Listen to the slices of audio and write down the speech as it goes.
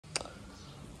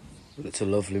It's a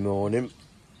lovely morning,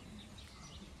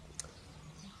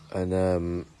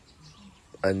 and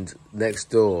next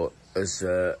door has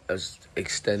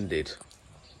extended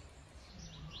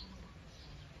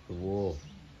the wall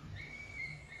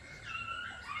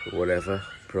for whatever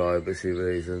privacy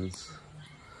reasons.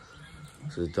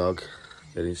 There's a dog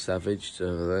getting savaged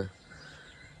over there.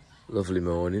 Lovely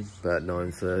morning, about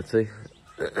 9:30.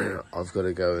 I've got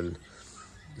to go and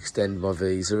extend my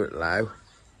visa at Laos.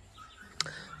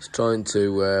 I was trying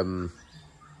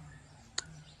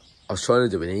to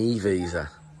do an e-visa,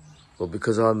 but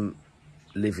because I'm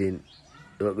I'm in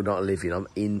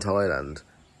Thailand,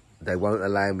 they won't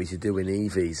allow me to do an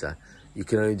e-visa. You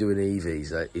can only do an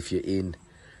e-visa if you're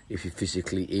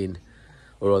physically in,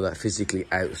 or that physically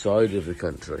outside of the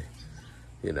country,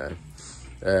 you know,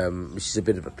 which is a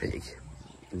bit of a pig.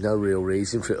 No real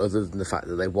reason for it other than the fact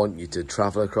that they want you to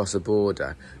travel across a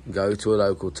border, go to a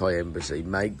local Thai embassy,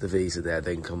 make the visa there,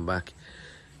 then come back.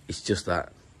 It's just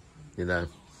that, you know,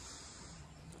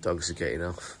 dogs are getting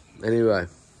off. Anyway,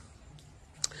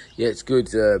 yeah, it's good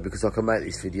because I can make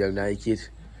this video naked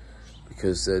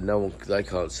because they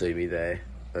can't see me there,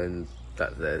 and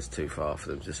that there's too far for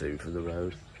them to see me from the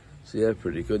road. So yeah,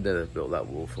 pretty good. Then they've built that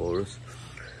wall for us.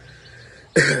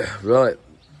 Right,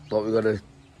 what we're gonna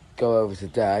go over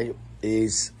today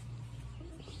is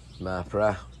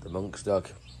Marpra, the monk's dog.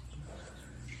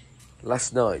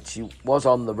 Last night she was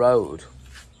on the road.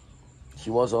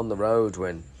 She was on the road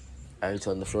when out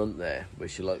on the front there, where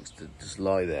she likes to just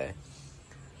lie there.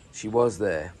 She was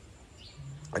there,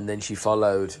 and then she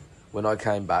followed. When I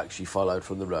came back, she followed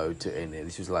from the road to in here.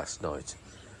 This was last night,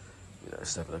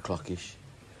 7 o'clock-ish.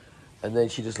 And then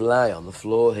she just lay on the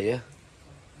floor here.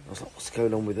 I was like, what's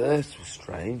going on with her? This was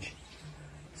strange.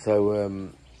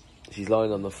 So she's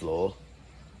lying on the floor,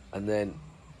 and then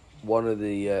one of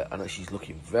the, and she's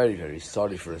looking very, very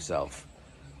sorry for herself,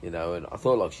 and I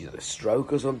thought like she had a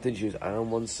stroke or something. She was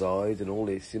on one side and all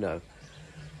this,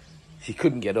 She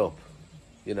couldn't get up,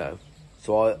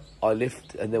 So I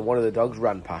lift, and then one of the dogs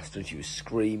ran past her and she was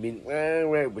screaming,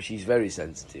 but she's very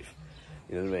sensitive,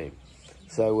 you know what I mean?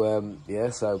 So,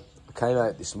 so I came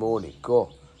out this morning,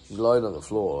 she's lying on the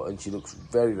floor and she looks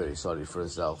very, very sorry for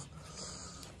herself.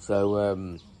 So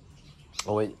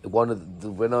I went,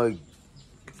 when I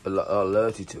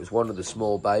alerted to it, was one of the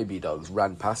small baby dogs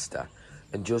ran past her,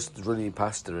 and just running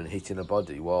past her and hitting her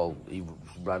body while he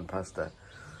ran past her,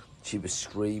 she was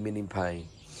screaming in pain,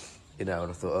 and I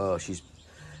thought, oh,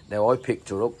 now I picked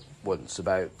her up once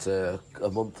about a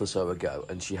month or so ago,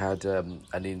 and she had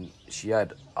she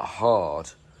had a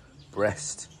hard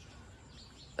breast,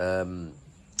 and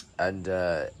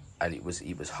it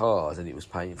was hard and it was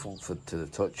painful to the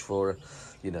touch for her,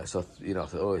 So I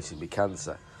thought, oh, it's gonna be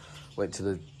cancer. Went to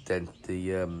the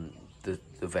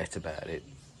vet about it,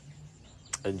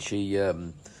 and she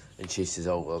says,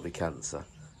 oh, it'll be cancer.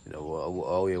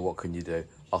 Oh yeah, what can you do?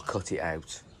 I'll cut it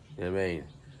out. You know what I mean?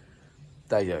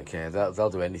 They don't care. They'll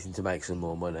do anything to make some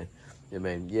more money. You know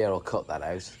what I mean? Yeah, I'll cut that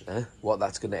out. What,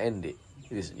 that's going to end it?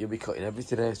 You'll be cutting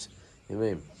everything out. You know what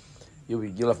I mean?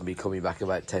 You'll have to be coming back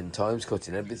about 10 times,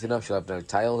 cutting everything off. You'll have no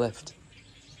tail left.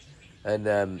 And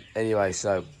anyway,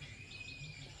 so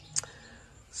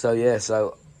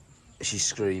she's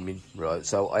screaming, right?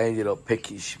 So I ended up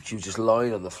picking. She was just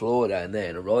lying on the floor down there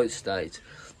in a right state.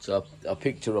 So I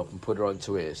picked her up and put her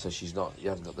onto here, so she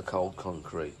hasn't got the cold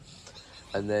concrete.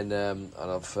 And then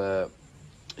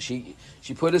she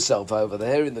put herself over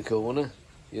there in the corner,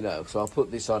 So I'll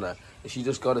put this on her. She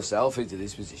just got herself into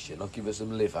this position. I'll give her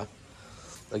some liver.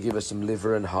 I'll give her some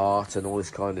liver and heart and all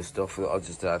this kind of stuff that I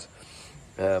just had,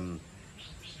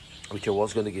 which I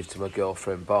was going to give to my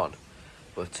girlfriend Bon,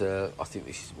 but I think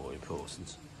this is more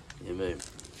important. You know what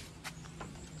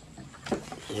I mean?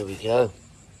 Here we go.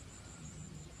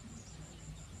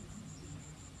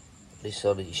 This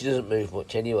on, she doesn't move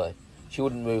much anyway. She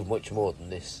wouldn't move much more than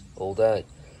this all day,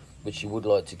 but she would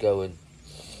like to go and,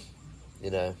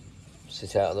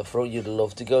 sit out on the front. You'd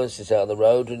love to go and sit out on the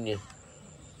road, wouldn't you?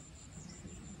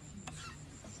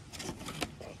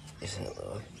 Is that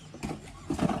right?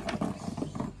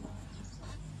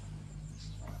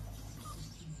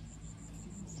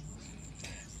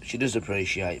 She does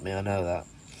appreciate me, I know that.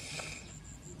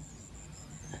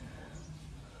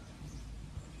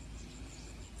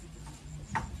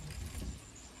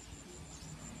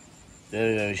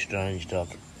 Very, very strange dog.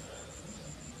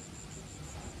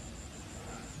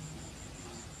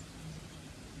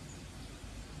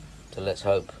 So let's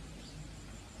hope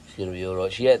she's going to be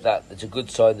alright. She ate that. It's a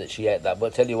good sign that she ate that.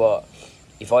 But I tell you what,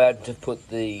 if I hadn't have put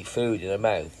the food in her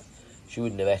mouth, she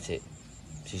wouldn't have ate it.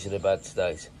 She's in a bad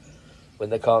state.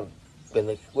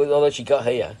 Although she got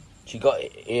here, She got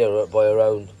here by her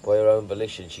own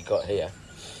volition. She got here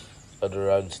under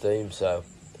her own steam. So,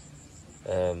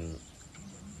 I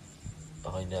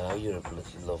know you're a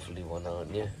bloody lovely one,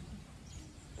 aren't you?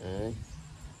 Eh?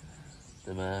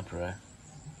 The Marlborough.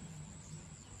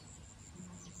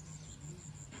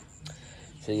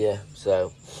 So yeah,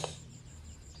 so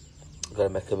I'm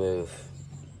gonna make a move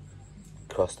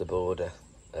across the border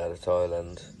out of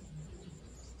Thailand.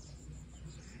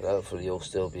 And hopefully you'll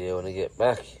still be here when I get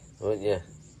back, won't you?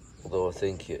 Although I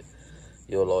think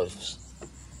your life's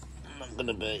not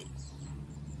gonna be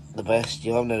the best.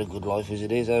 You haven't had a good life as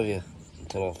it is, have you?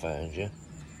 Until I found you.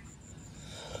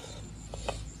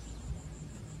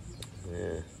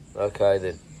 Yeah. Okay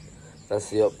then. That's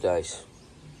the update.